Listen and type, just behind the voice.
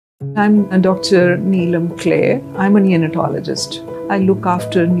I'm Dr. Neelam Kler. I'm a neonatologist. I look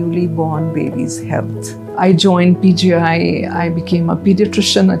after newly born babies' health. I joined PGI. I became a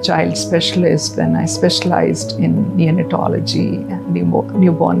pediatrician, a child specialist, and I specialized in neonatology and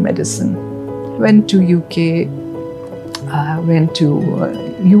newborn medicine. Went to UK, went to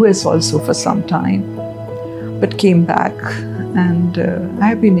US also for some time, but came back, and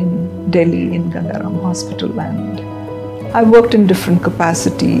I've been in Delhi in Ganga Ram Hospital, and I worked in different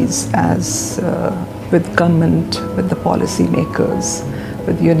capacities as with government, with the policy makers,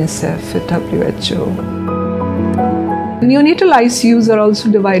 with UNICEF, with WHO. Neonatal ICUs are also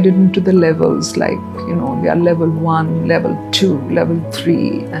divided into the levels, like, they are level 1, level 2, level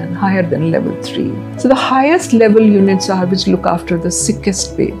 3, and higher than level 3. So the highest level units are which look after the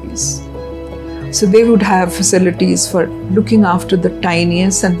sickest babies. So they would have facilities for looking after the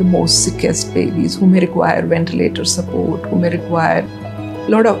tiniest and the most sickest babies who may require ventilator support, who may require a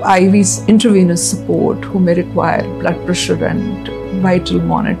lot of IVs, intravenous support, who may require blood pressure and vital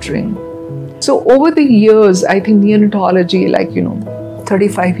monitoring. So over the years, I think neonatology,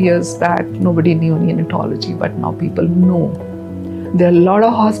 35 years back, nobody knew neonatology, but now people know. There are a lot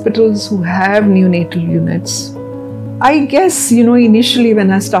of hospitals who have neonatal units. I guess, initially when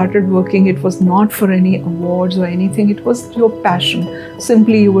I started working, it was not for any awards or anything. It was your passion.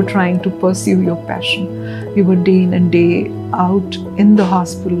 Simply, you were trying to pursue your passion. You were day in and day out in the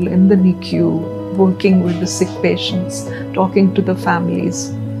hospital, in the NICU, working with the sick patients, talking to the families,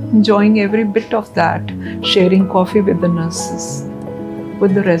 enjoying every bit of that, sharing coffee with the nurses,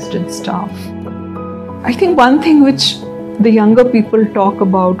 with the resident staff. I think one thing which the younger people talk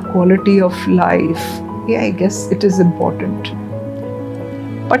about, quality of life, yeah, I guess it is important.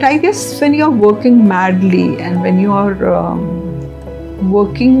 But I guess when you're working madly and when you're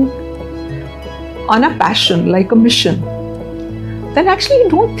working on a passion, like a mission, then actually you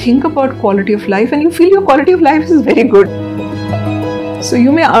don't think about quality of life and you feel your quality of life is very good. So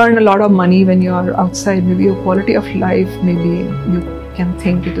you may earn a lot of money when you're outside, maybe your quality of life, maybe you can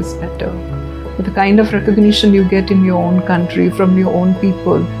think it is better. But the kind of recognition you get in your own country, from your own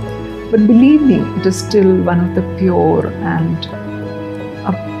people, but believe me, it is still one of the pure and,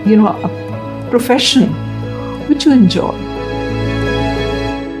 a profession which you enjoy.